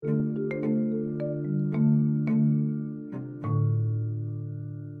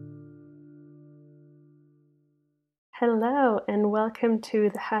Hello, and welcome to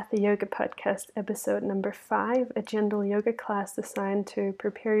the Hatha Yoga Podcast, episode number 5, a gentle yoga class designed to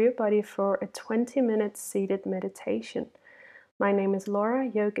prepare your body for a 20-minute seated meditation. My name is Laura,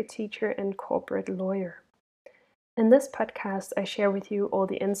 yoga teacher and corporate lawyer. In this podcast, I share with you all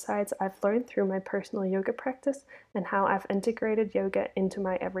the insights I've learned through my personal yoga practice and how I've integrated yoga into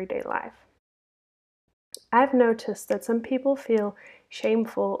my everyday life. I've noticed that some people feel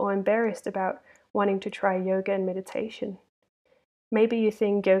shameful or embarrassed about wanting to try yoga and meditation. Maybe you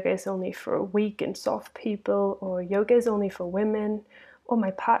think yoga is only for weak and soft people, or yoga is only for women, or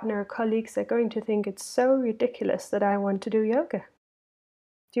my partner or colleagues are going to think it's so ridiculous that I want to do yoga.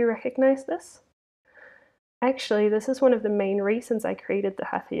 Do you recognize this? Actually, this is one of the main reasons I created the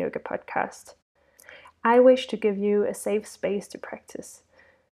Hatha Yoga podcast. I wish to give you a safe space to practice,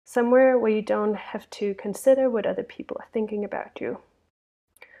 somewhere where you don't have to consider what other people are thinking about you.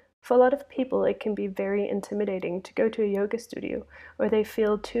 For a lot of people, it can be very intimidating to go to a yoga studio, or they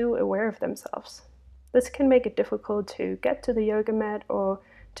feel too aware of themselves. This can make it difficult to get to the yoga mat or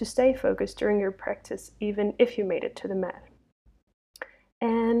to stay focused during your practice, even if you made it to the mat.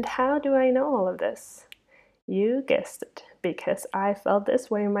 And how do I know all of this? You guessed it, because I felt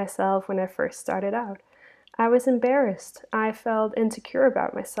this way myself when I first started out. I was embarrassed. I felt insecure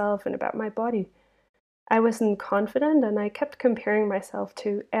about myself and about my body. I wasn't confident, and I kept comparing myself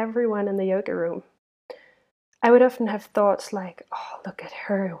to everyone in the yoga room. I would often have thoughts like, oh, look at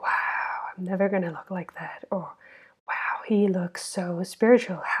her, wow, I'm never going to look like that. Or, wow, he looks so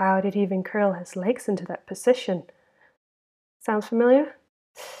spiritual. How did he even curl his legs into that position? Sounds familiar?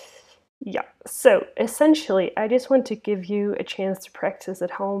 Yeah, so essentially, I just want to give you a chance to practice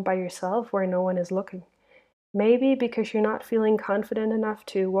at home by yourself where no one is looking. Maybe because you're not feeling confident enough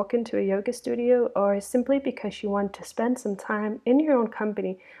to walk into a yoga studio, or simply because you want to spend some time in your own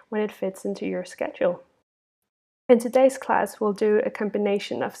company when it fits into your schedule. In today's class, we'll do a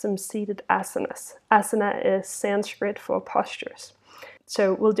combination of some seated asanas. Asana is Sanskrit for postures.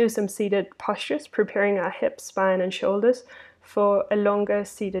 So we'll do some seated postures, preparing our hips, spine, and shoulders for a longer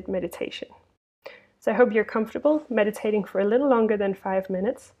seated meditation. So I hope you're comfortable meditating for a little longer than 5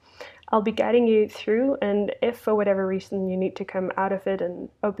 minutes. I'll be guiding you through, and if for whatever reason you need to come out of it and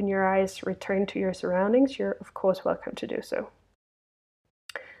open your eyes, return to your surroundings, you're of course welcome to do so.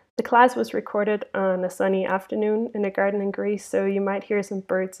 The class was recorded on a sunny afternoon in a garden in Greece, so you might hear some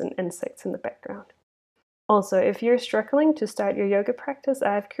birds and insects in the background. Also, if you're struggling to start your yoga practice,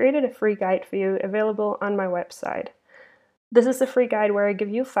 I've created a free guide for you available on my website. This is a free guide where I give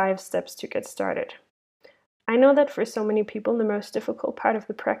you 5 steps to get started. I know that for so many people, the most difficult part of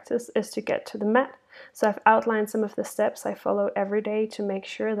the practice is to get to the mat, so I've outlined some of the steps I follow every day to make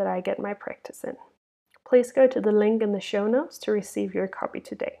sure that I get my practice in. Please go to the link in the show notes to receive your copy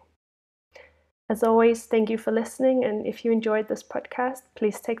today. As always, thank you for listening, and if you enjoyed this podcast,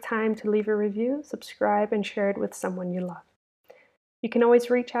 please take time to leave a review, subscribe, and share it with someone you love. You can always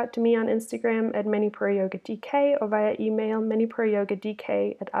reach out to me on Instagram at ManipurYogaDK or via email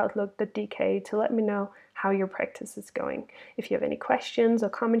manipuryogadk@outlook.dk to let me know how your practice is going. If you have any questions or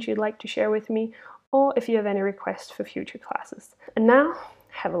comments you'd like to share with me, or if you have any requests for future classes. And now,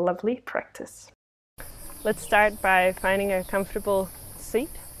 have a lovely practice. Let's start by finding a comfortable seat.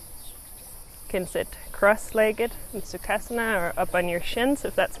 You can sit cross-legged in Sukhasana or up on your shins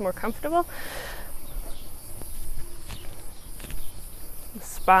if that's more comfortable. The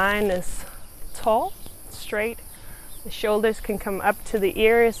spine is tall, straight. The shoulders can come up to the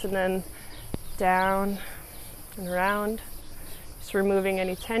ears and then down and around, just removing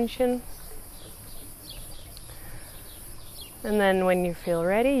any tension. And then when you feel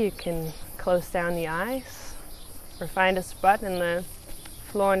ready, you can close down the eyes or find a spot in the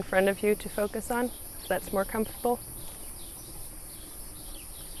floor in front of you to focus on, if that's more comfortable.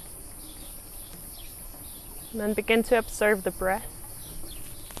 And then begin to observe the breath.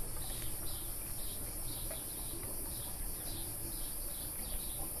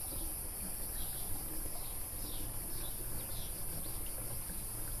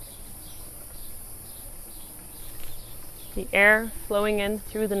 The air flowing in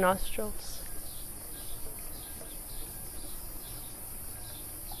through the nostrils.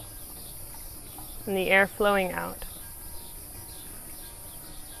 And the air flowing out.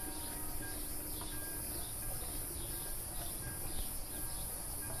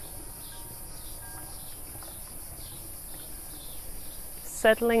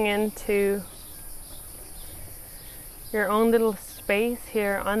 Settling into your own little space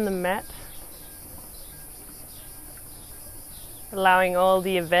here on the mat. Allowing all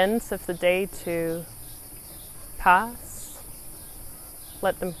the events of the day to pass.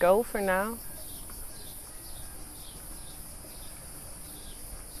 Let them go for now.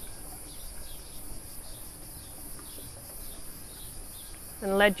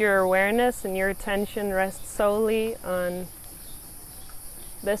 And let your awareness and your attention rest solely on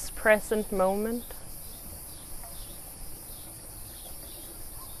this present moment.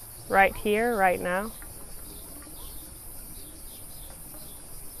 Right here, right now.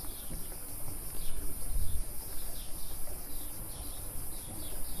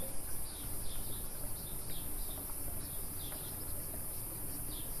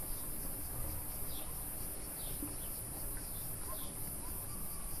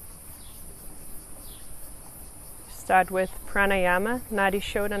 Start with pranayama, Nadi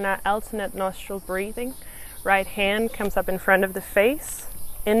Shodhana, alternate nostril breathing. Right hand comes up in front of the face.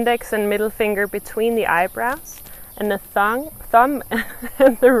 Index and middle finger between the eyebrows, and the thumb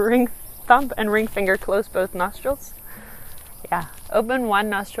and the thumb and ring finger close both nostrils. Yeah, open one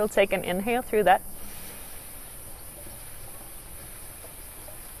nostril, take an inhale through that.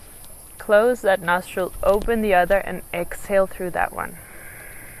 Close that nostril, open the other, and exhale through that one.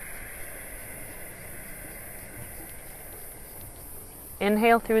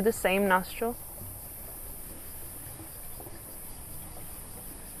 Inhale through the same nostril.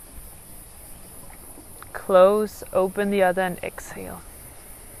 Close, open the other, and exhale.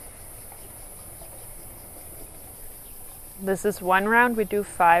 This is one round, we do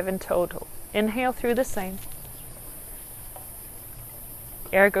 5 in total. Inhale through the same.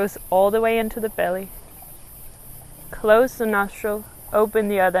 Air goes all the way into the belly. Close the nostril, open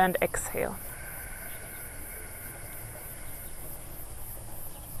the other, and exhale.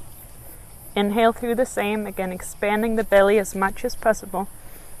 Inhale through the same, again expanding the belly as much as possible.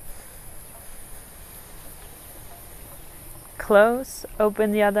 Close,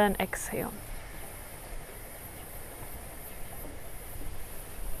 open the other, and exhale.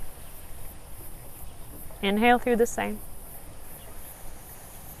 Inhale through the same.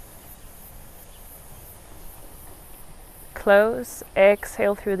 Close,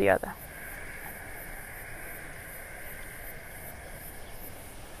 exhale through the other.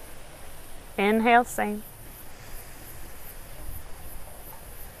 Inhale, same.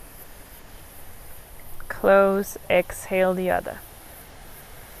 Close, exhale the other.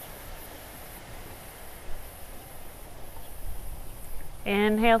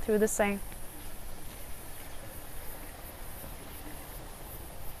 Inhale through the same.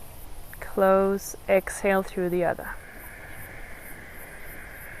 Close, exhale through the other.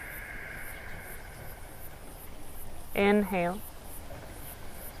 Inhale.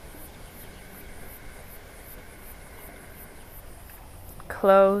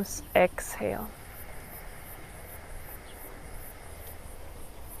 Close, exhale.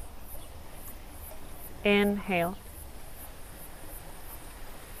 Inhale.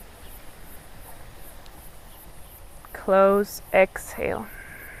 Close, exhale.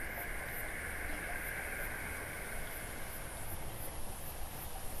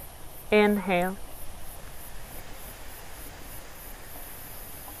 Inhale.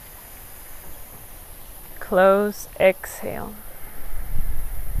 Close, exhale.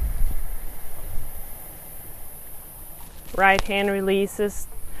 Right hand releases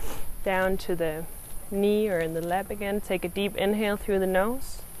down to the knee or in the lap again. Take a deep inhale through the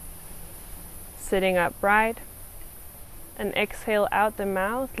nose, sitting upright, and exhale out the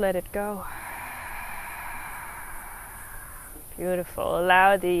mouth, let it go. Beautiful.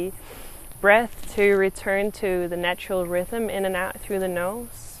 Allow the breath to return to the natural rhythm in and out through the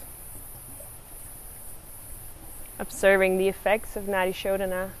nose. Observing the effects of Nadi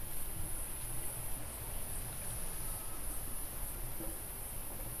Shodhana.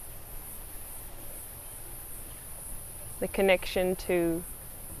 The connection to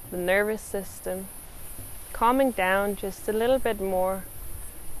the nervous system, calming down just a little bit more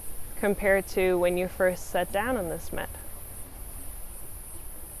compared to when you first sat down on this mat.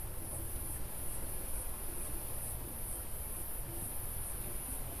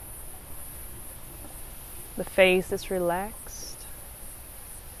 The face is relaxed.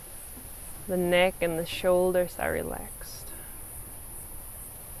 The neck and the shoulders are relaxed.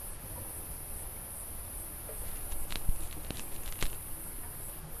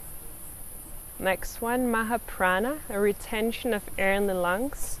 Next one, Mahaprana, a retention of air in the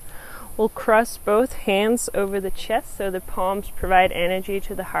lungs. We'll cross both hands over the chest so the palms provide energy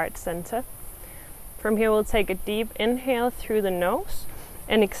to the heart center. From here we'll take a deep inhale through the nose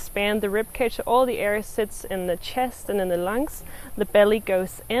and expand the ribcage so all the air sits in the chest and in the lungs. The belly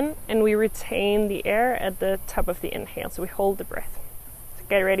goes in and we retain the air at the top of the inhale, so we hold the breath. So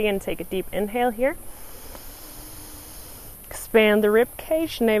get ready and take a deep inhale here. Expand the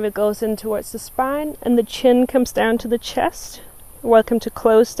ribcage, navel goes in towards the spine and the chin comes down to the chest. Welcome to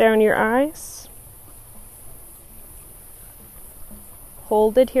close down your eyes.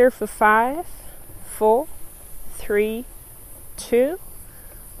 Hold it here for 5, 4, 3, 2,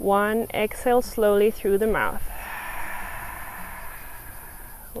 1. Exhale slowly through the mouth.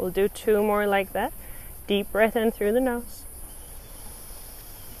 We'll do 2 more like that. Deep breath in through the nose.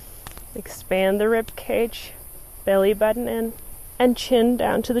 Expand the rib cage, belly button in, and chin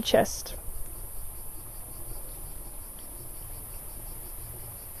down to the chest.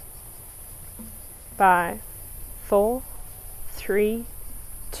 5, 4, 3,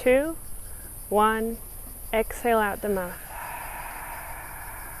 2, 1. Exhale out the mouth.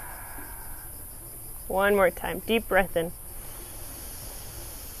 One more time. Deep breath in.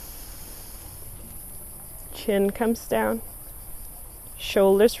 Chin comes down.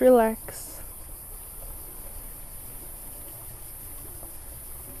 Shoulders relax.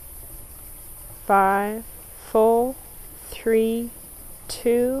 5, 4, 3,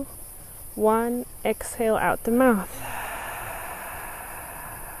 2, 1. Exhale out the mouth.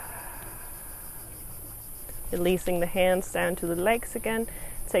 Releasing the hands down to the legs again.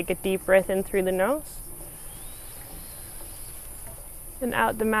 Take a deep breath in through the nose. And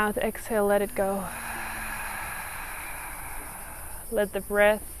out the mouth, exhale, let it go. Let the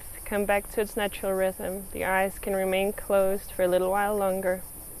breath come back to its natural rhythm. The eyes can remain closed for a little while longer,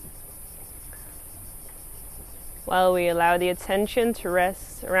 while we allow the attention to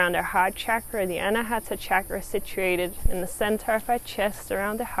rest around our heart chakra, the Anahata chakra situated in the center of our chest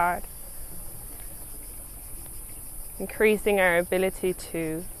around the heart, increasing our ability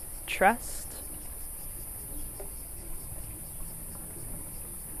to trust,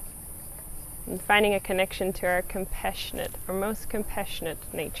 and finding a connection to our compassionate, our most compassionate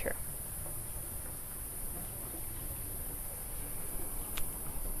nature.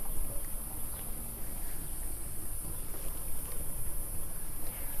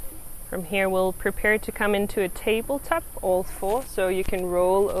 From here we'll prepare to come into a tabletop, all 4, so you can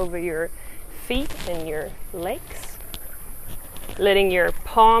roll over your feet and your legs, letting your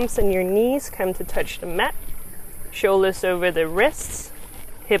palms and your knees come to touch the mat, shoulders over the wrists,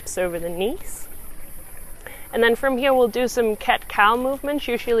 hips over the knees. And then from here we'll do some cat-cow movements.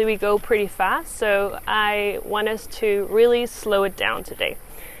 Usually we go pretty fast, so I want us to really slow it down today.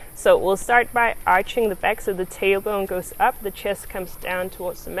 So we'll start by arching the back so the tailbone goes up, the chest comes down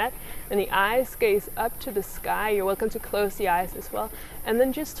towards the mat, and the eyes gaze up to the sky. You're welcome to close the eyes as well. And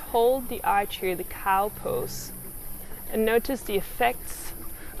then just hold the arch here, the cow pose. And notice the effects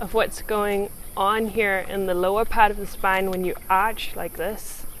of what's going on here in the lower part of the spine when you arch like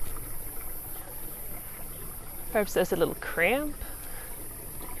this. Perhaps there's a little cramp.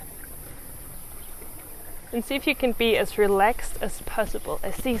 And see if you can be as relaxed as possible.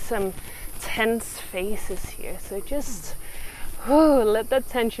 I see some tense faces here, so just let that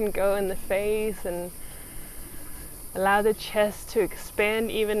tension go in the face and allow the chest to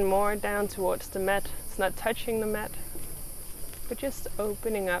expand even more down towards the mat. It's not touching the mat, but just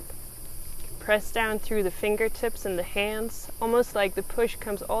opening up. Press down through the fingertips and the hands, almost like the push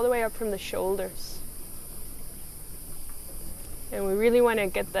comes all the way up from the shoulders. And we really want to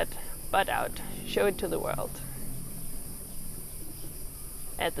get that butt out, show it to the world.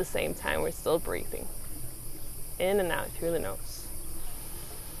 At the same time, we're still breathing in and out through the nose.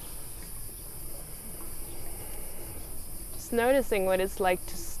 Just noticing what it's like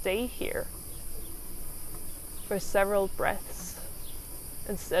to stay here for several breaths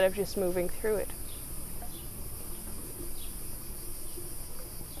instead of just moving through it.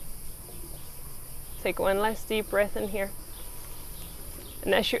 Take one last deep breath in here.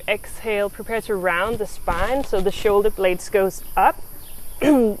 And as you exhale, prepare to round the spine so the shoulder blades goes up,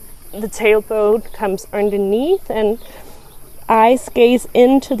 the tailbone comes underneath, and eyes gaze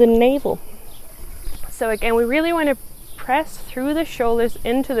into the navel. So again, we really want to press through the shoulders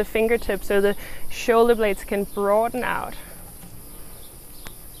into the fingertips so the shoulder blades can broaden out.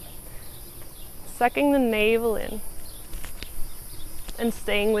 Sucking the navel in and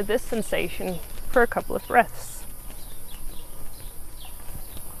staying with this sensation for a couple of breaths.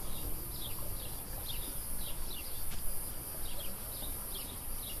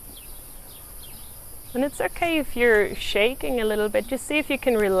 And it's okay if you're shaking a little bit. Just see if you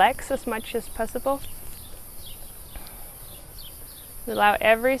can relax as much as possible. Allow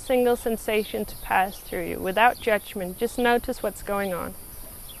every single sensation to pass through you without judgment. Just notice what's going on.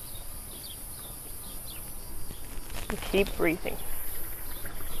 And keep breathing.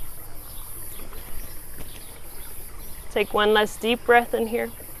 Take one last deep breath in here.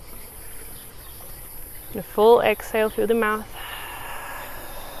 And a full exhale through the mouth.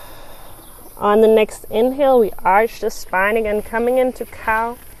 On the next inhale, we arch the spine again, coming into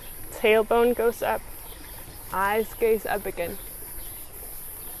cow. Tailbone goes up. Eyes gaze up again.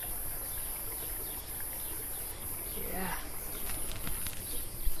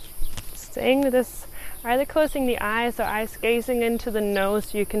 Staying with this, either closing the eyes or eyes gazing into the nose,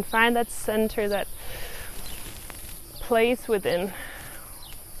 so you can find that center, that place within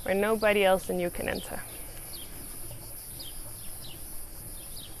where nobody else than you can enter.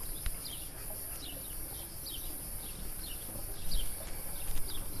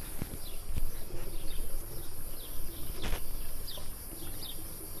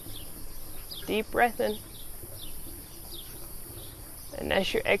 Deep breath in. And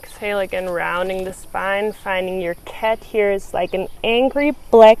as you exhale, again, rounding the spine, finding your cat here is like an angry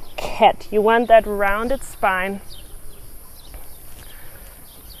black cat. You want that rounded spine.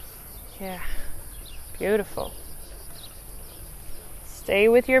 Yeah, beautiful. Stay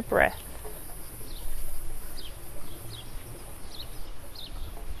with your breath.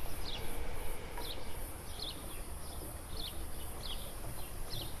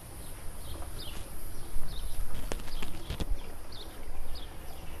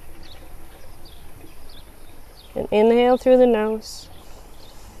 And inhale through the nose.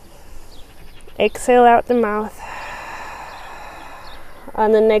 Exhale out the mouth.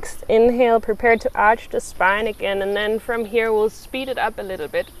 On the next inhale, prepare to arch the spine again, and then from here we'll speed it up a little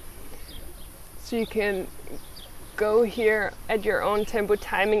bit. So you can go here at your own tempo,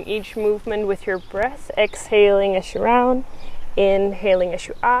 timing each movement with your breath, exhaling as you round, inhaling as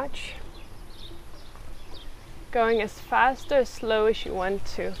you arch. Going as fast or as slow as you want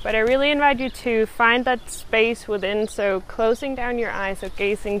to. But I really invite you to find that space within, so closing down your eyes or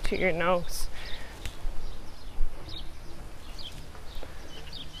gazing to your nose.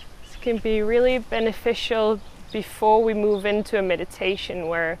 This can be really beneficial before we move into a meditation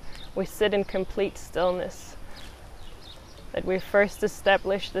where we sit in complete stillness. That we first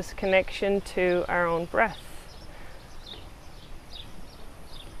establish this connection to our own breath.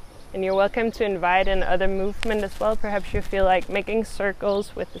 And you're welcome to invite in other movement as well. Perhaps you feel like making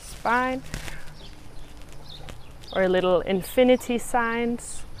circles with the spine, or little infinity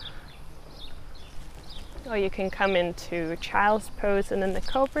signs. Or you can come into child's pose and then the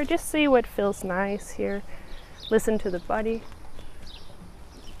cobra. Just see what feels nice here. Listen to the body.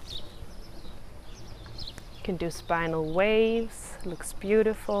 You can do spinal waves. It looks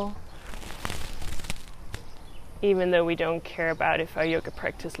beautiful. Even though we don't care about if our yoga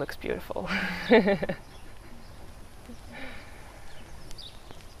practice looks beautiful.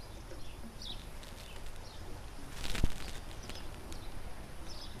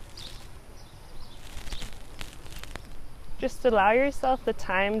 Just allow yourself the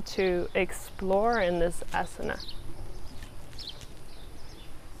time to explore in this asana.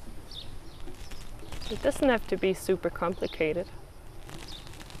 It doesn't have to be super complicated.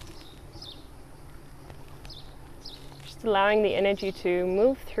 Allowing the energy to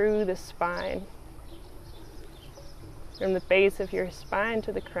move through the spine, from the base of your spine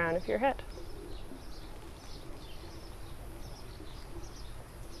to the crown of your head.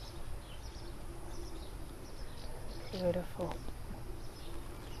 Beautiful.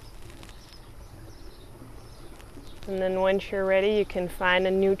 And then once you're ready, you can find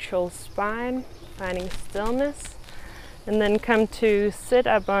a neutral spine, finding stillness, and then come to sit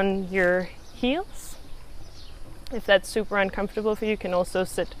up on your heels. If that's super uncomfortable for you, you can also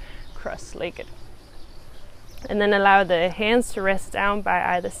sit cross-legged. And then allow the hands to rest down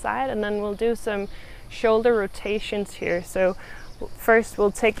by either side, and then we'll do some shoulder rotations here. So first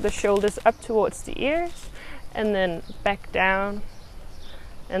we'll take the shoulders up towards the ears, and then back down,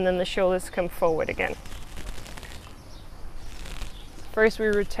 and then the shoulders come forward again. First we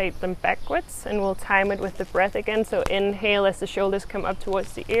rotate them backwards, and we'll time it with the breath again. So inhale as the shoulders come up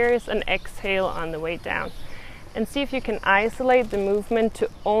towards the ears, and exhale on the way down. And see if you can isolate the movement to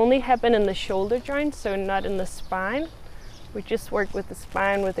only happen in the shoulder joints, so not in the spine. We just worked with the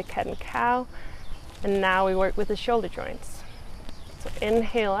spine with the cat and cow, and now we work with the shoulder joints. So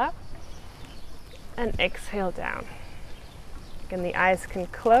inhale up and exhale down. Again, the eyes can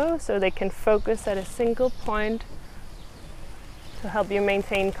close so they can focus at a single point to help you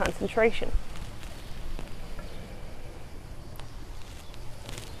maintain concentration.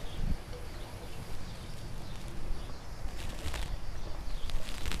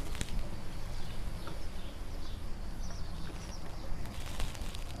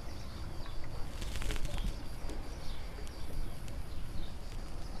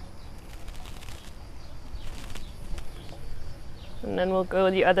 And then we'll go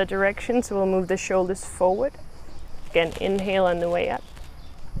the other direction, so we'll move the shoulders forward. Again, inhale on the way up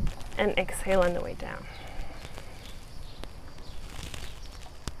and exhale on the way down.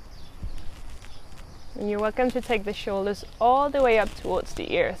 And you're welcome to take the shoulders all the way up towards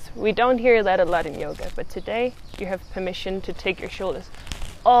the ears. We don't hear that a lot in yoga, but today you have permission to take your shoulders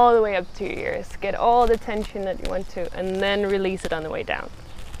all the way up to your ears. Get all the tension that you want to, and then release it on the way down.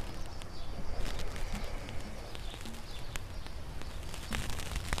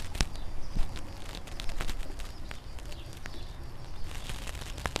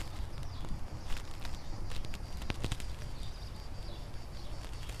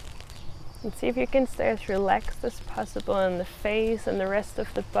 And see if you can stay as relaxed as possible in the face and the rest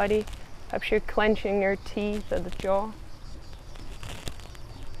of the body. Perhaps you're clenching your teeth or the jaw.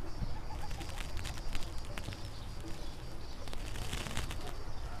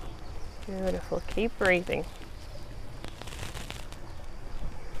 Beautiful. Keep breathing.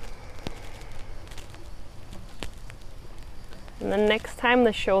 And then next time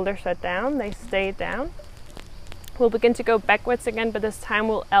the shoulders are down, they stay down. We'll begin to go backwards again, but this time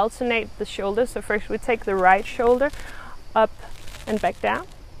we'll alternate the shoulders. So first we take the right shoulder up and back down,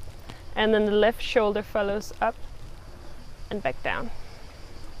 and then the left shoulder follows up and back down.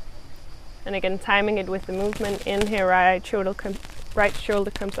 And again, timing it with the movement. Inhale, right shoulder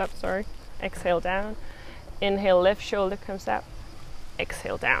comes up, sorry. Exhale, down. Inhale, left shoulder comes up.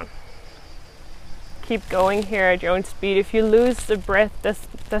 Exhale, down. Keep going here at your own speed. If you lose the breath,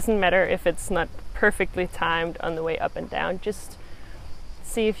 doesn't matter if it's not perfectly timed on the way up and down. Just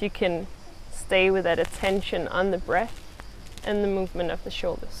see if you can stay with that attention on the breath and the movement of the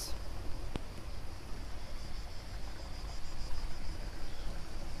shoulders.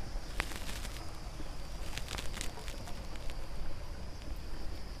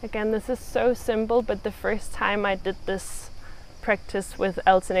 Again, this is so simple, but the first time I did this practice with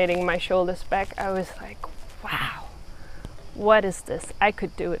alternating my shoulders back, I was like, wow, what is this? I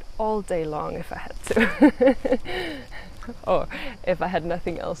could do it all day long if I had to. Or if I had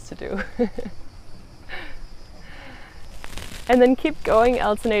nothing else to do. And then keep going,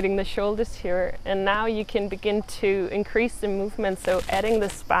 alternating the shoulders here. And now you can begin to increase the movement, so adding the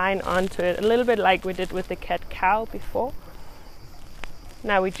spine onto it, a little bit like we did with the cat-cow before.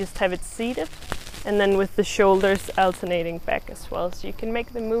 Now we just have it seated, and then with the shoulders alternating back as well. So you can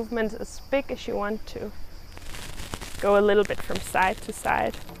make the movement as big as you want to. Go a little bit from side to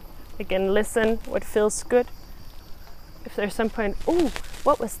side. Again, listen what feels good. If there's some point, ooh,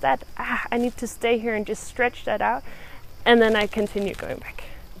 what was that? I need to stay here and just stretch that out. And then I continue going back,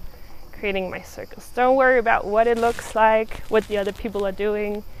 creating my circles. Don't worry about what it looks like, what the other people are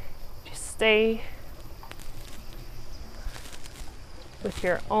doing. Just stay with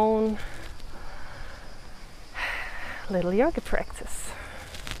your own little yoga practice.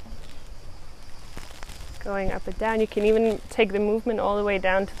 Going up and down. You can even take the movement all the way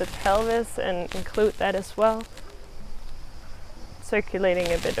down to the pelvis and include that as well.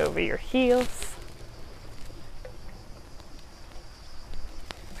 Circulating a bit over your heels.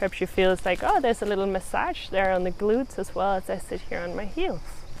 Perhaps you feel it's like, oh, there's a little massage there on the glutes as well as I sit here on my heels.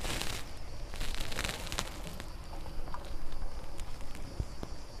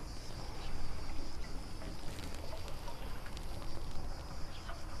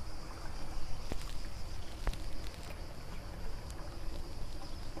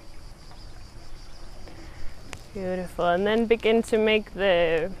 Beautiful. And then begin to make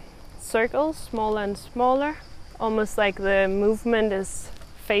the circles smaller and smaller, almost like the movement is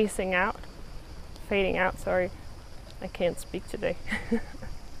fading out, sorry. I can't speak today.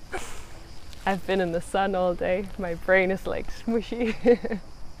 I've been in the sun all day. My brain is like smushy.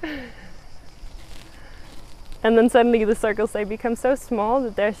 And then suddenly the circles, they become so small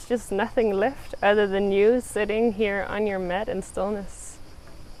that there's just nothing left other than you sitting here on your mat in stillness.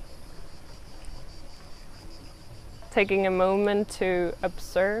 Taking a moment to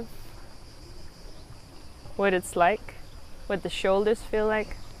observe what it's like, what the shoulders feel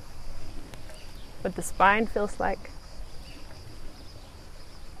like, what the spine feels like,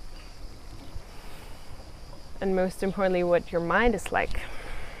 and most importantly, what your mind is like.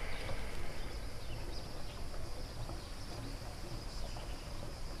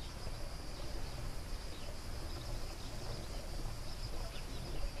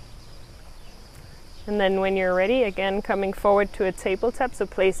 And then when you're ready, again, coming forward to a tabletop, so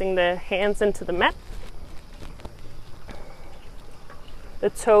placing the hands into the mat. The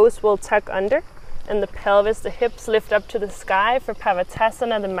toes will tuck under, and the pelvis, the hips lift up to the sky for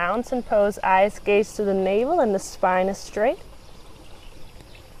Pavatasana, the mountain pose. Eyes gaze to the navel, and the spine is straight.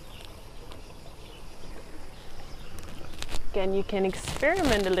 Again, you can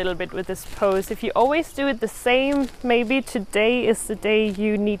experiment a little bit with this pose. If you always do it the same, maybe today is the day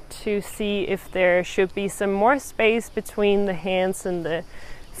you need to see if there should be some more space between the hands and the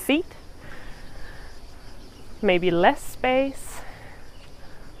feet. Maybe less space.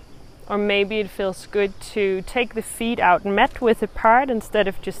 Or maybe it feels good to take the feet out mat width apart instead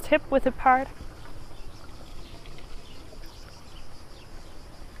of just hip width apart.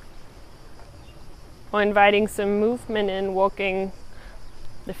 Or inviting some movement in, walking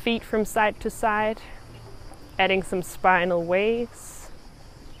the feet from side to side, adding some spinal waves.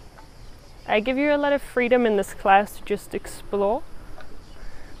 I give you a lot of freedom in this class to just explore,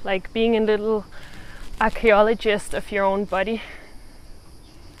 like being a little archaeologist of your own body.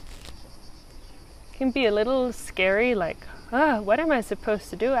 It can be a little scary, like, what am I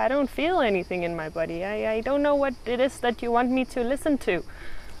supposed to do? I don't feel anything in my body. I don't know what it is that you want me to listen to.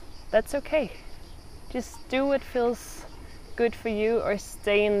 That's okay. Just do what feels good for you, or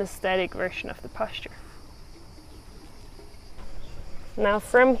stay in the static version of the posture. Now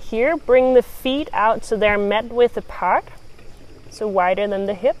from here, bring the feet out so they're mat width apart, so wider than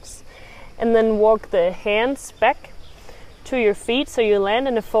the hips, and then walk the hands back to your feet so you land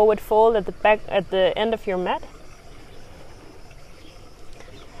in a forward fold at the end of your mat.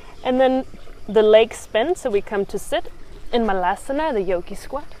 And then the legs bend so we come to sit in Malasana, the yogi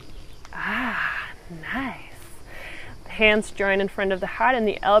squat. Nice. The hands join in front of the heart and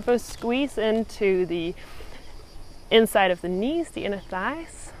the elbows squeeze into the inside of the knees, the inner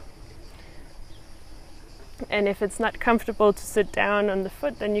thighs. And if it's not comfortable to sit down on the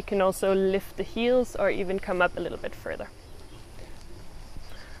foot, then you can also lift the heels or even come up a little bit further.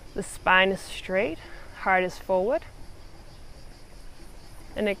 The spine is straight, heart is forward.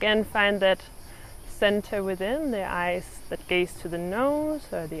 And again, find that center within, the eyes that gaze to the nose,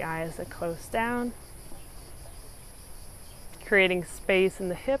 or the eyes that close down. Creating space in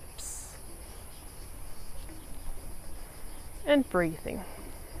the hips. And breathing.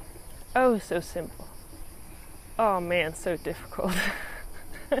 Oh, so simple. Oh man, so difficult.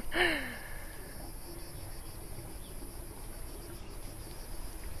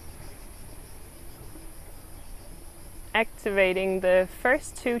 Activating the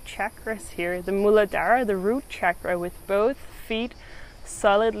first two chakras here, the Muladhara, the root chakra, with both feet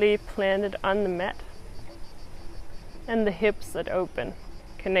solidly planted on the mat, and the hips that open,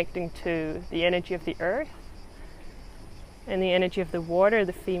 connecting to the energy of the earth and the energy of the water,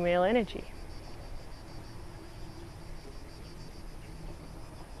 the female energy.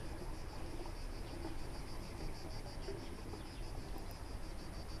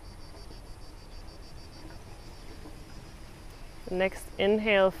 Next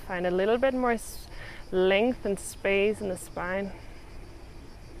inhale, find a little bit more length and space in the spine.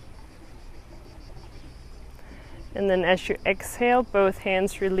 And then as you exhale, both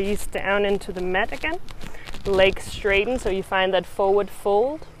hands release down into the mat again. Legs straighten so you find that forward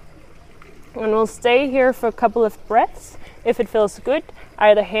fold. And we'll stay here for a couple of breaths. If it feels good,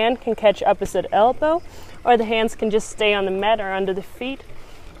 either hand can catch opposite elbow, or the hands can just stay on the mat or under the feet.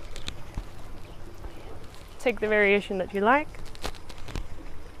 Take the variation that you like.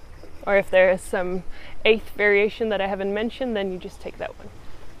 Or if there is some eighth variation that I haven't mentioned, then you just take that one.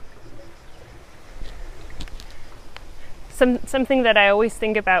 Something that I always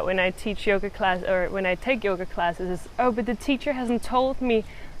think about when I teach yoga class, or when I take yoga classes, is, but the teacher hasn't told me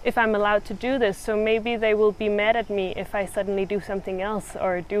if I'm allowed to do this, so maybe they will be mad at me if I suddenly do something else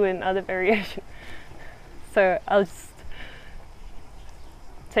or do another variation. So I'll just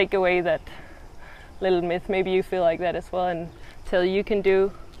take away that little myth. Maybe you feel like that as well, and tell you can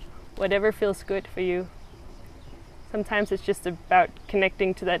do whatever feels good for you. Sometimes it's just about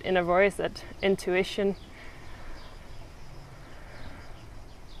connecting to that inner voice, that intuition,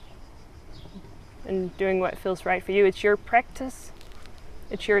 and doing what feels right for you. It's your practice,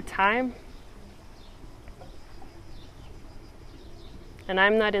 it's your time, and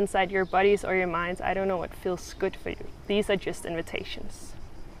I'm not inside your bodies or your minds. I don't know what feels good for you. These are just invitations.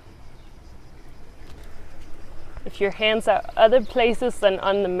 If your hands are other places than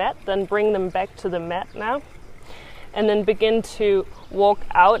on the mat, then bring them back to the mat now. And then begin to walk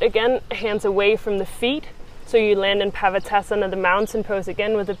out again, hands away from the feet. So you land in Pavatasana, the mountain pose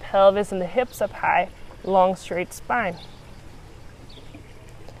again, with the pelvis and the hips up high, long straight spine.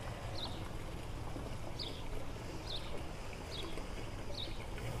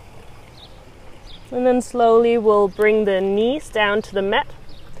 And then slowly we'll bring the knees down to the mat,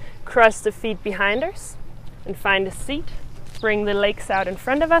 cross the feet behind us, and find a seat. Bring the legs out in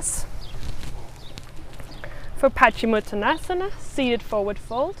front of us. For Paschimottanasana, seated forward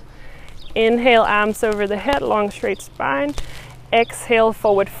fold. Inhale, arms over the head, long straight spine. Exhale,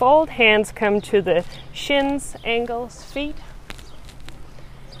 forward fold. Hands come to the shins, ankles, feet.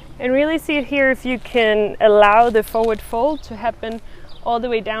 And really see it here if you can allow the forward fold to happen all the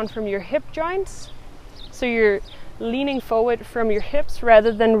way down from your hip joints. So you're leaning forward from your hips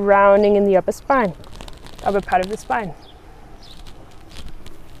rather than rounding in the upper part of the spine.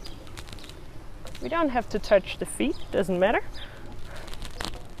 We don't have to touch the feet, doesn't matter.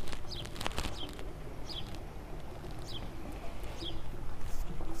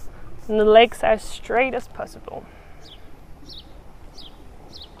 And the legs are straight as possible.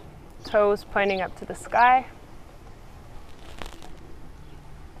 Toes pointing up to the sky.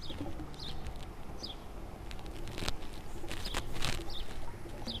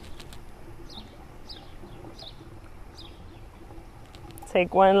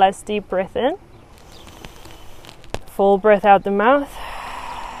 Take one last deep breath in. Full breath out the mouth.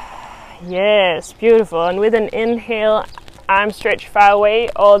 Yes, beautiful. And with an inhale, arms stretch far away,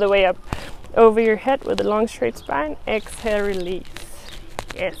 all the way up over your head with a long straight spine. Exhale, release.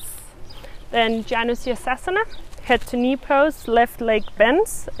 Yes. Then Janusirsasana, head to knee pose, left leg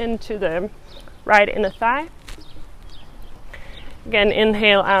bends into the right inner thigh. Again,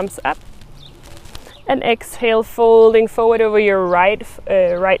 inhale, arms up. And exhale, folding forward over your right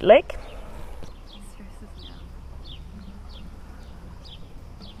leg.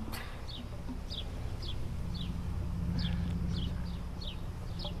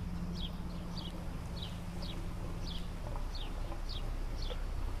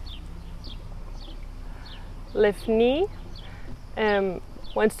 Left knee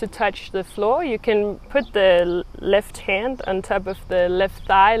wants to touch the floor. You can put the left hand on top of the left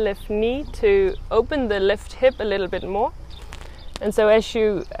thigh, left knee to open the left hip a little bit more. And so as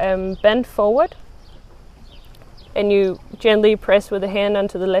you bend forward and you gently press with the hand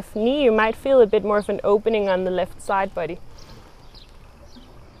onto the left knee, you might feel a bit more of an opening on the left side body.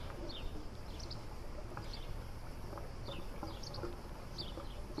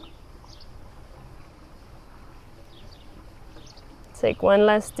 Take one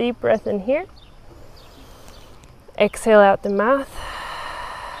last deep breath in here. Exhale out the mouth.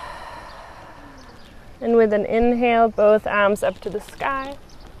 And with an inhale, both arms up to the sky.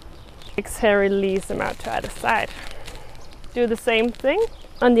 Exhale, release them out to either side. Do the same thing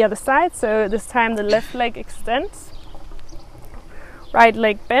on the other side. So this time the left leg extends. Right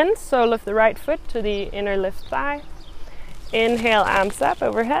leg bends, sole of the right foot to the inner left thigh. Inhale, arms up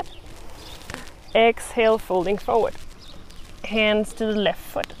overhead. Exhale, folding forward. Hands to the left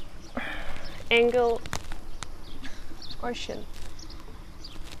foot. Ankle or shin.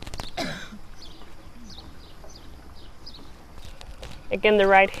 Again, the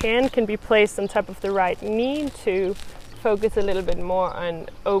right hand can be placed on top of the right knee to focus a little bit more on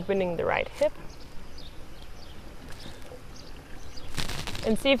opening the right hip.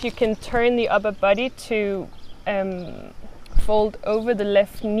 And see if you can turn the upper body to fold over the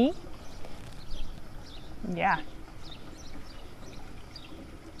left knee. Yeah.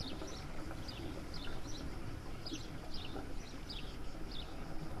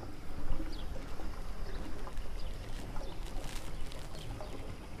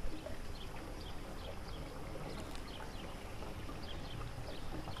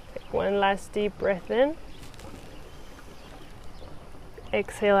 One last deep breath in.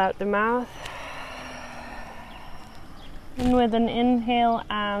 Exhale out the mouth. And with an inhale,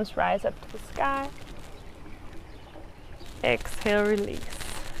 arms rise up to the sky. Exhale, release.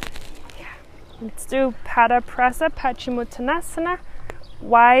 Yeah. Let's do Pada Prasa, Paschimottanasana.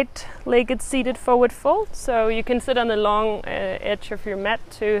 Wide-legged seated forward fold. So you can sit on the long edge of your mat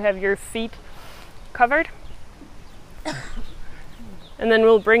to have your feet covered. And then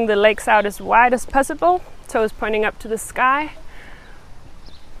we'll bring the legs out as wide as possible, toes pointing up to the sky.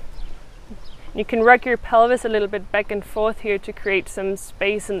 You can rock your pelvis a little bit back and forth here to create some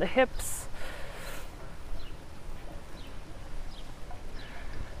space in the hips.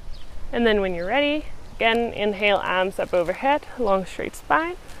 And then when you're ready, again, inhale, arms up overhead, long straight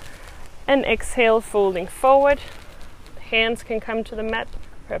spine. And exhale, folding forward. Hands can come to the mat,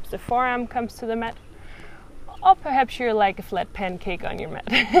 perhaps the forearm comes to the mat. Or perhaps you're like a flat pancake on your mat.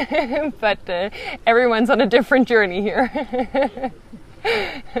 But everyone's on a different journey here.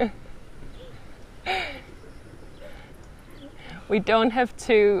 We don't have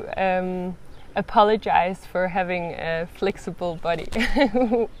to apologize for having a flexible body.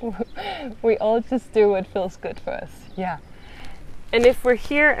 We all just do what feels good for us. Yeah. And if we're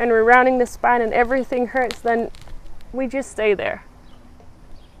here and we're rounding the spine and everything hurts, then we just stay there.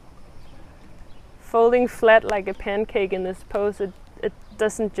 Folding flat like a pancake in this pose, it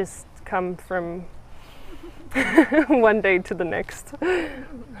doesn't just come from one day to the next.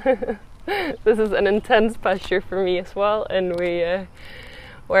 This is an intense posture for me as well, and we,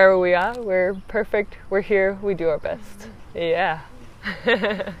 wherever we are, we're perfect, we're here, we do our best. Yeah.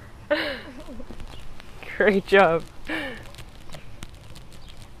 Great job.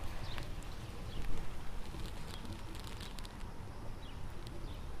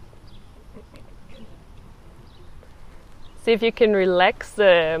 See if you can relax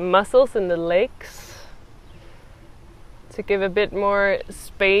the muscles in the legs to give a bit more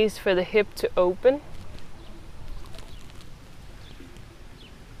space for the hip to open.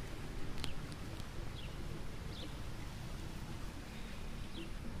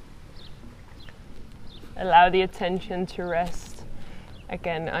 Allow the attention to rest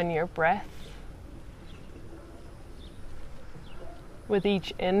again on your breath. With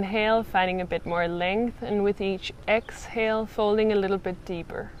each inhale, finding a bit more length, and with each exhale, folding a little bit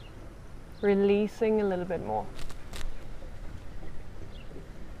deeper, releasing a little bit more.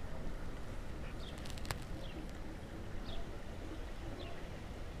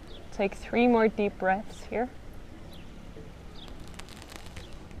 Take 3 more deep breaths here.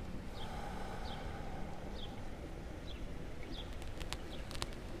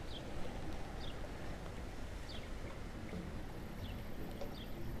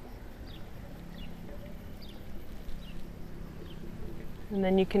 And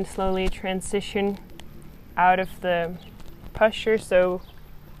then you can slowly transition out of the posture, so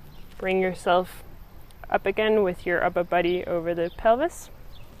bring yourself up again with your upper body over the pelvis.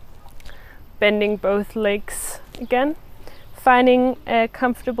 Bending both legs again. Finding a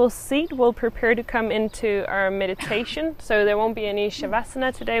comfortable seat, we'll prepare to come into our meditation. So there won't be any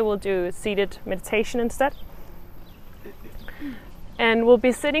Shavasana today, we'll do a seated meditation instead. And we'll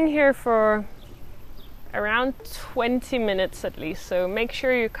be sitting here for around 20 minutes at least, so make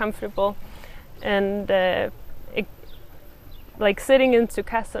sure you're comfortable. And like sitting in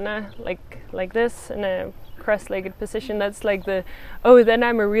Sukhasana, like this in a cross-legged position, that's like then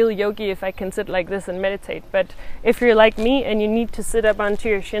I'm a real yogi if I can sit like this and meditate. But if you're like me and you need to sit up onto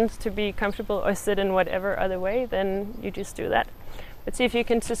your shins to be comfortable, or sit in whatever other way, then you just do that. But see if you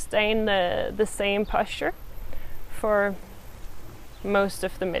can sustain the same posture for most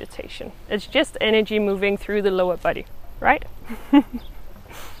of the meditation. It's just energy moving through the lower body, right?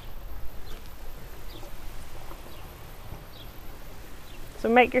 So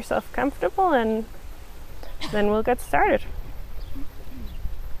make yourself comfortable and then we'll get started.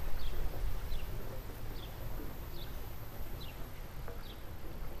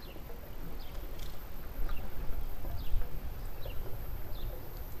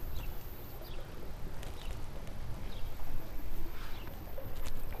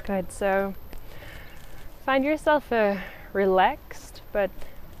 Good, so find yourself a relaxed but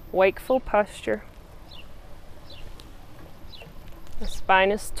wakeful posture. The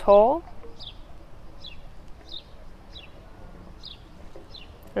spine is tall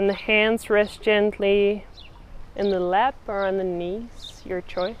and the hands rest gently in the lap or on the knees, your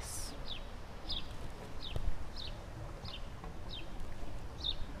choice.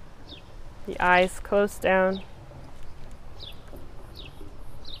 The eyes closed down.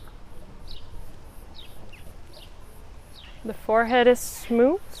 The forehead is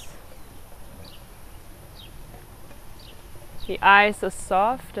smooth. The eyes are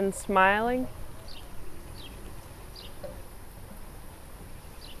soft and smiling.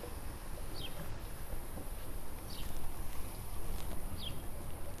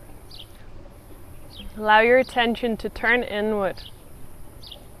 Allow your attention to turn inward.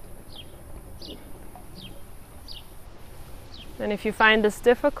 And if you find this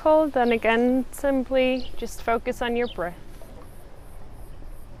difficult, then again, simply just focus on your breath.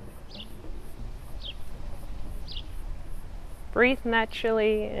 Breathe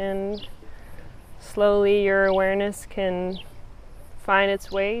naturally, and slowly your awareness can find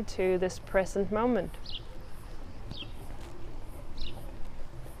its way to this present moment.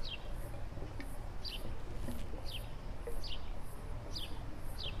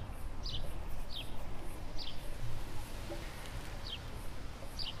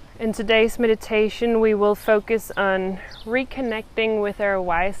 In today's meditation, we will focus on reconnecting with our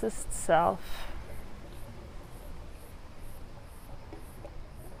wisest self.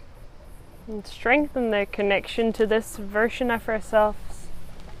 And strengthen the connection to this version of ourselves.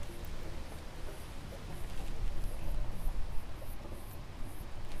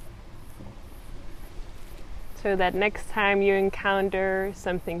 So that next time you encounter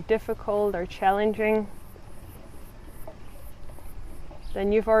something difficult or challenging,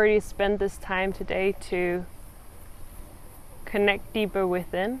 then you've already spent this time today to connect deeper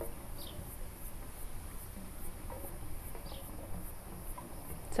within.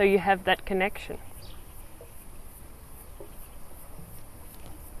 So you have that connection.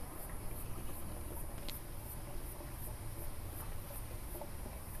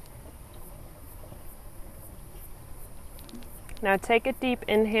 Now take a deep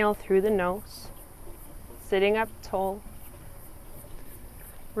inhale through the nose, sitting up tall.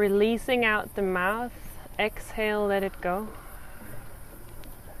 Releasing out the mouth, exhale, let it go.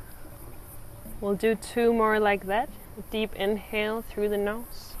 We'll do 2 more like that. Deep inhale through the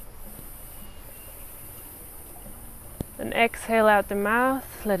nose. Then exhale out the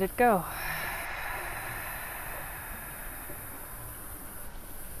mouth, let it go.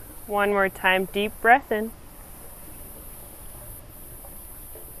 One more time, deep breath in.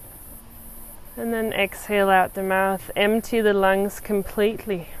 And then exhale out the mouth, empty the lungs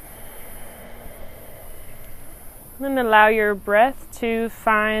completely. And allow your breath to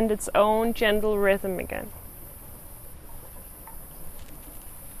find its own gentle rhythm again.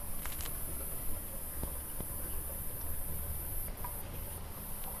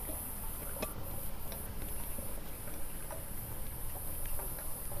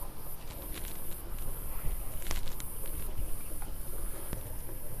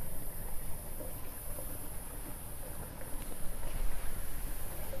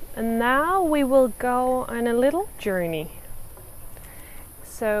 And now we will go on a little journey.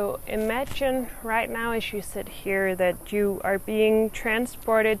 So imagine right now as you sit here that you are being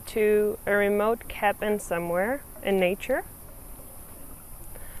transported to a remote cabin somewhere in nature.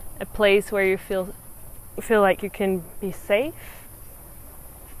 A place where you feel like you can be safe.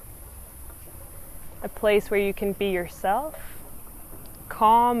 A place where you can be yourself,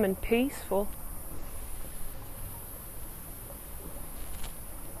 calm and peaceful.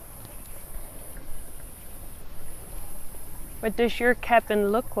 What does your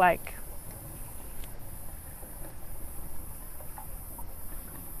cabin look like?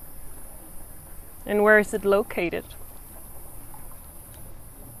 And where is it located?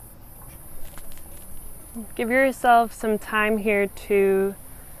 Give yourself some time here to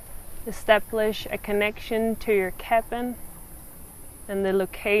establish a connection to your cabin and the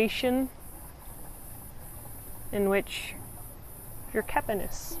location in which your cabin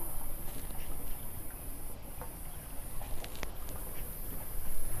is.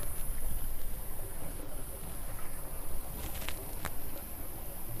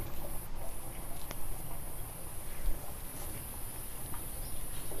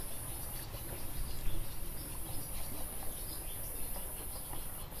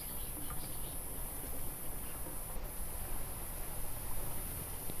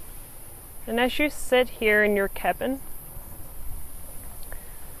 And as you sit here in your cabin,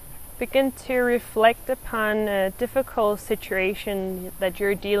 begin to reflect upon a difficult situation that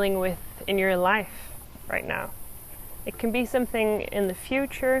you're dealing with in your life right now. It can be something in the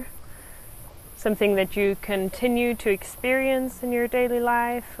future, something that you continue to experience in your daily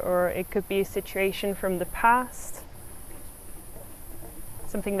life, or it could be a situation from the past,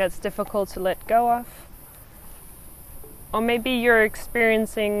 something that's difficult to let go of. Or maybe you're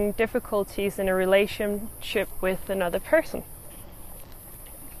experiencing difficulties in a relationship with another person.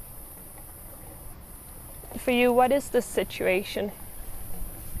 For you, what is the situation?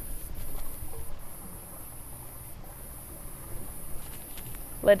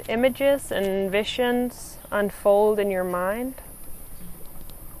 Let images and visions unfold in your mind.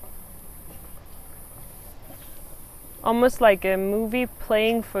 Almost like a movie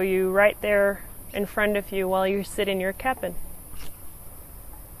playing for you right there in front of you while you sit in your cabin.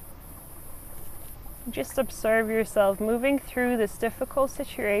 Just observe yourself moving through this difficult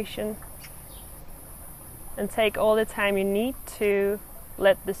situation and take all the time you need to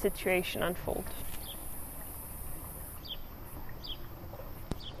let the situation unfold.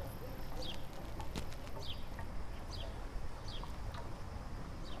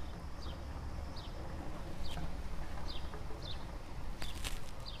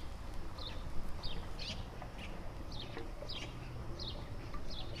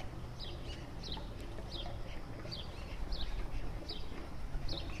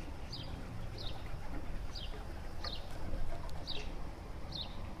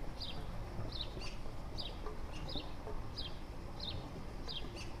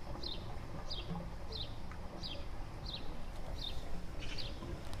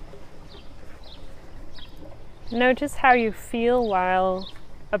 Notice how you feel while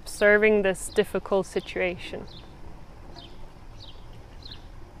observing this difficult situation.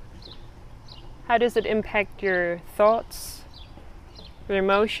 How does it impact your thoughts, your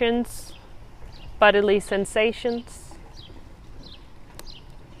emotions, bodily sensations?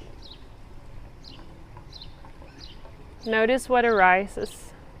 Notice what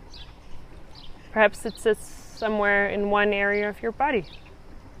arises. Perhaps it sits somewhere in one area of your body.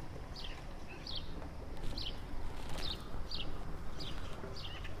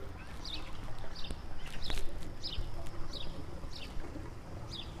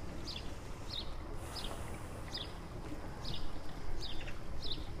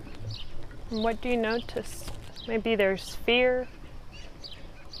 And what do you notice? Maybe there's fear,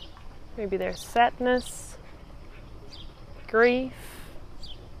 maybe there's sadness, grief,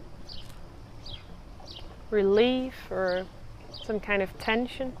 relief, or some kind of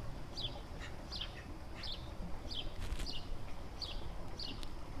tension.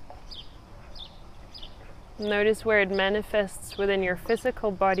 Notice where it manifests within your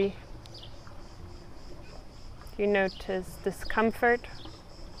physical body. You notice discomfort,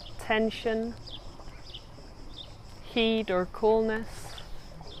 tension, heat or coolness.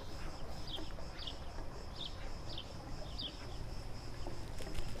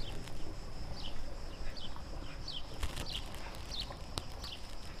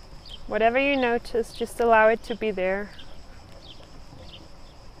 Whatever you notice, just allow it to be there.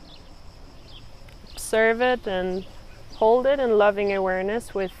 Observe it and hold it in loving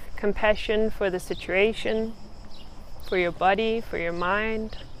awareness with compassion for the situation, for your body, for your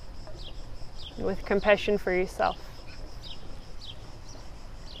mind, and with compassion for yourself.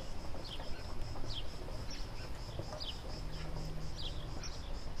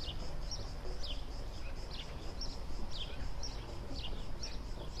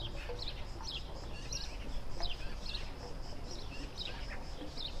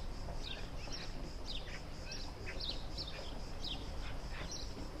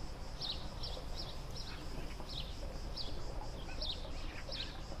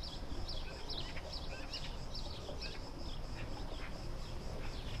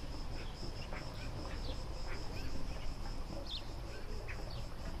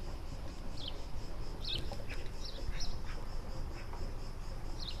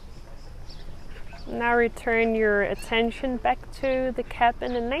 Now return your attention back to the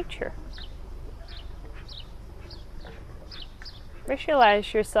cabin in nature.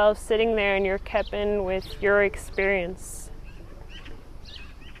 Visualize yourself sitting there in your cabin with your experience.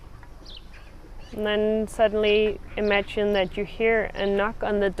 And then suddenly imagine that you hear a knock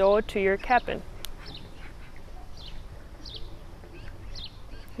on the door to your cabin.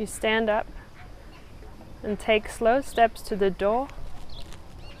 You stand up and take slow steps to the door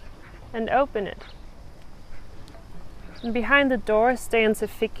and open it. And behind the door stands a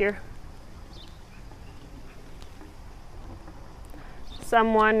figure.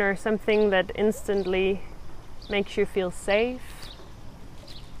 Someone or something that instantly makes you feel safe,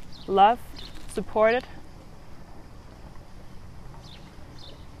 loved, supported.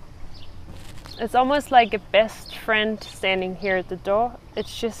 It's almost like a best friend standing here at the door.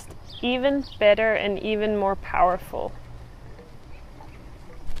 It's just even better and even more powerful.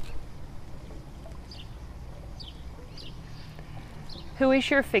 Who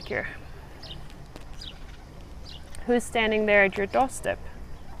is your figure? Who's standing there at your doorstep?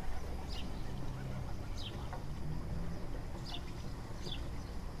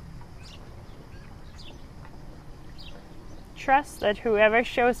 Trust that whoever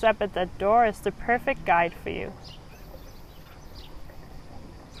shows up at that door is the perfect guide for you.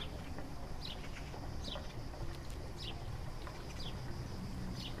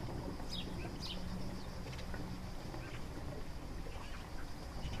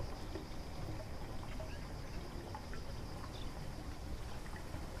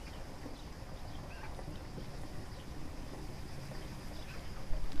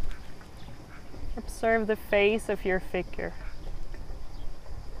 Observe the face of your figure.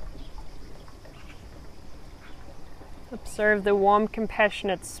 Observe the warm,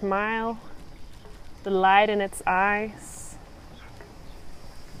 compassionate smile, the light in its eyes.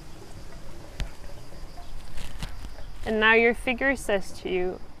 And now your figure says to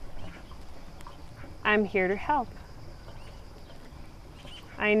you, I'm here to help.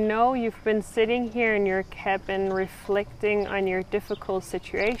 I know you've been sitting here in your cabin reflecting on your difficult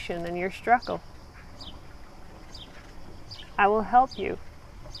situation and your struggle. I will help you.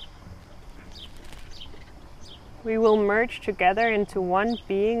 We will merge together into one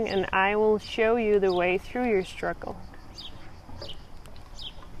being, and I will show you the way through your struggle.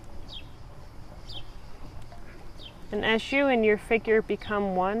 And as you and your figure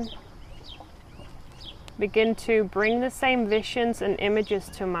become one, begin to bring the same visions and images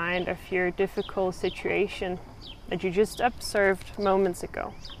to mind of your difficult situation that you just observed moments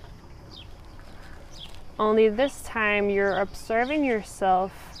ago. Only this time you're observing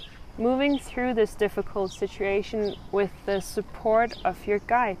yourself moving through this difficult situation with the support of your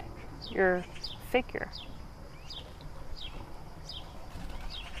guide, your figure.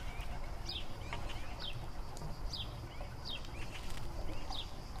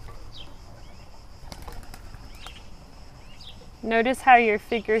 Notice how your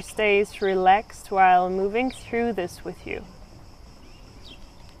figure stays relaxed while moving through this with you.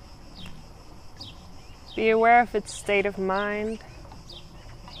 Be aware of its state of mind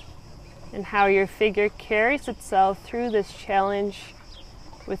and how your figure carries itself through this challenge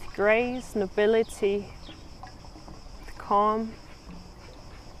with grace, nobility, calm,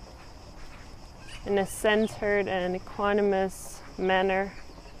 in a centered and equanimous manner,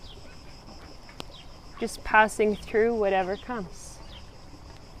 just passing through whatever comes.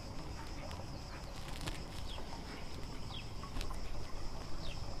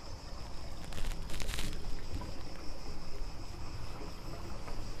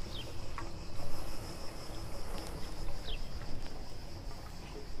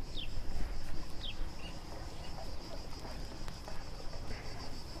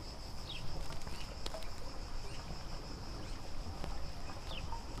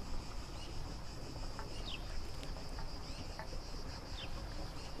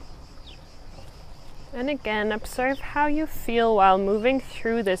 And again, observe how you feel while moving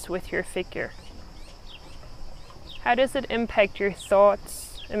through this with your figure. How does it impact your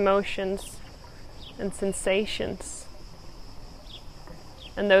thoughts, emotions, and sensations,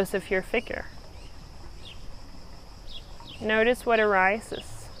 and those of your figure? Notice what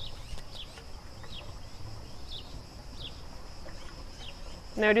arises.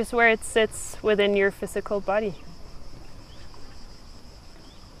 Notice where it sits within your physical body.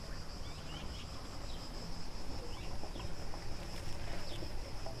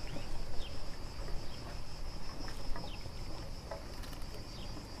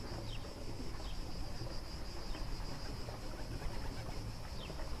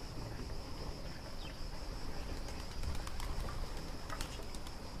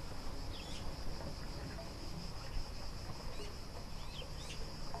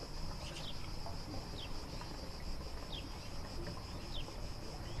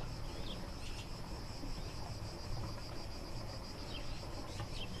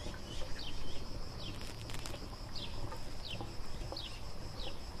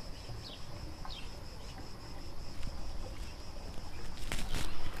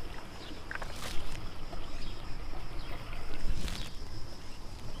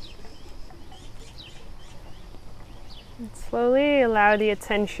 And slowly allow the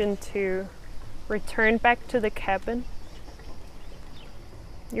attention to return back to the cabin.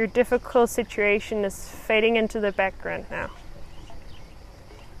 Your difficult situation is fading into the background now.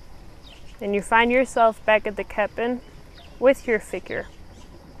 And you find yourself back at the cabin with your figure,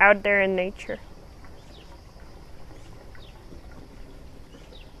 out there in nature.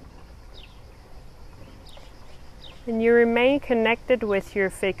 And you remain connected with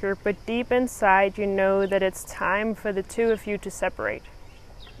your figure, but deep inside you know that it's time for the two of you to separate.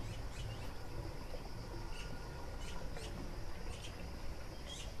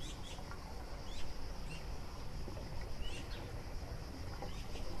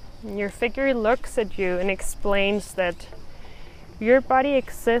 And your figure looks at you and explains that your body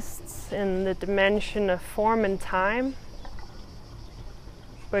exists in the dimension of form and time,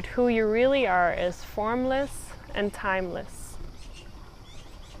 but who you really are is formless and timeless.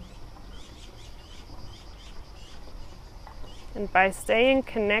 And by staying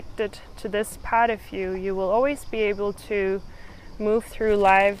connected to this part of you, you will always be able to move through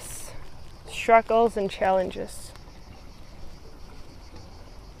life's struggles and challenges.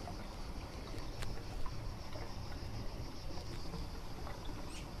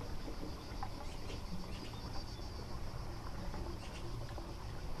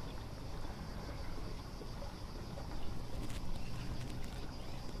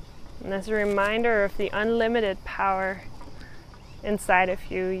 And as a reminder of the unlimited power inside of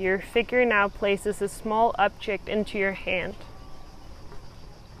you, your figure now places a small object into your hand.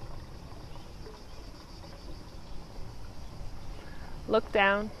 Look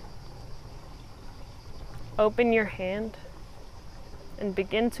down, open your hand, and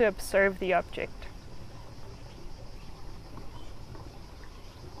begin to observe the object.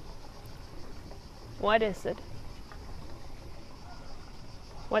 What is it?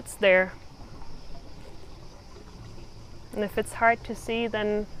 What's there? And if it's hard to see,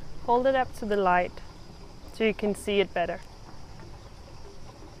 then hold it up to the light so you can see it better.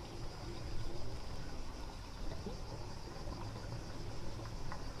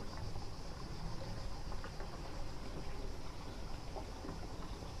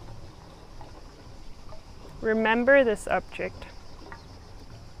 Remember this object.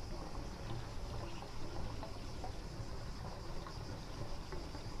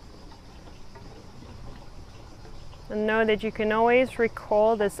 And know that you can always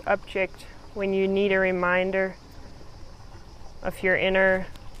recall this object when you need a reminder of your inner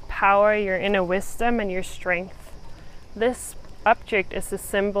power, your inner wisdom, and your strength. This object is a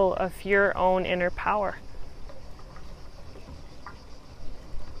symbol of your own inner power.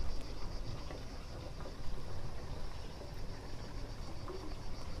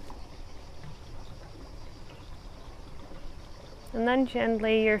 And then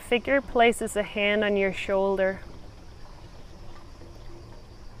gently your figure places a hand on your shoulder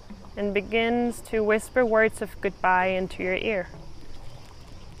and begins to whisper words of goodbye into your ear.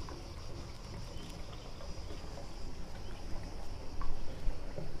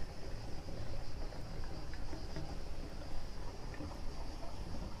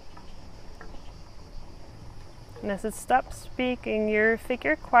 And as it stops speaking, your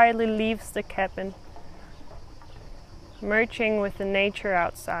figure quietly leaves the cabin, merging with the nature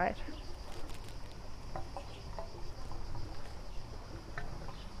outside.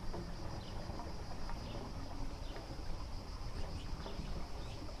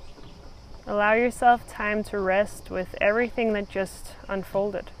 Allow yourself time to rest with everything that just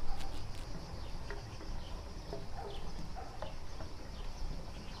unfolded.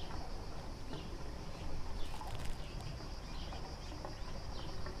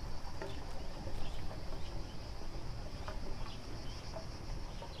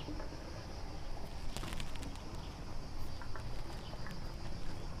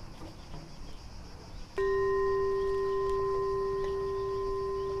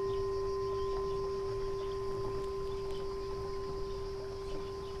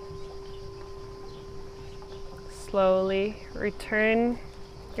 Slowly return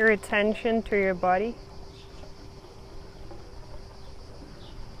your attention to your body.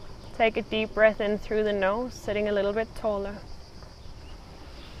 Take a deep breath in through the nose, sitting a little bit taller.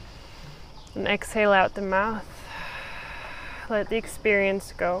 And exhale out the mouth. Let the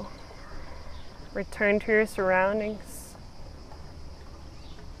experience go. Return to your surroundings.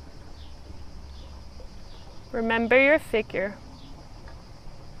 Remember your figure,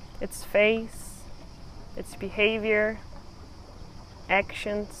 its face, its behavior,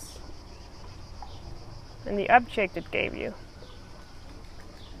 actions, and the object it gave you.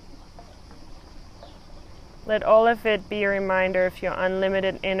 Let all of it be a reminder of your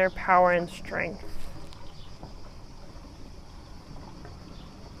unlimited inner power and strength.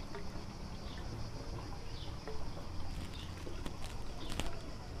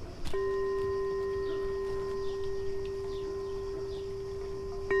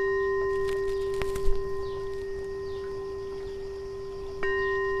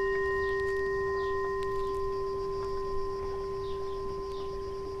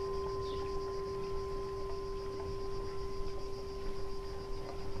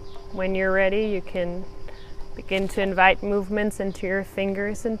 When you're ready, you can begin to invite movements into your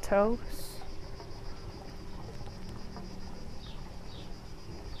fingers and toes.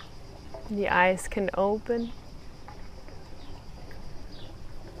 The eyes can open.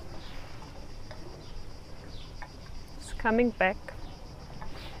 Just coming back.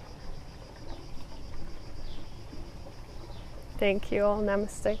 Thank you all.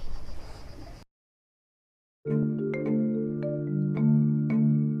 Namaste.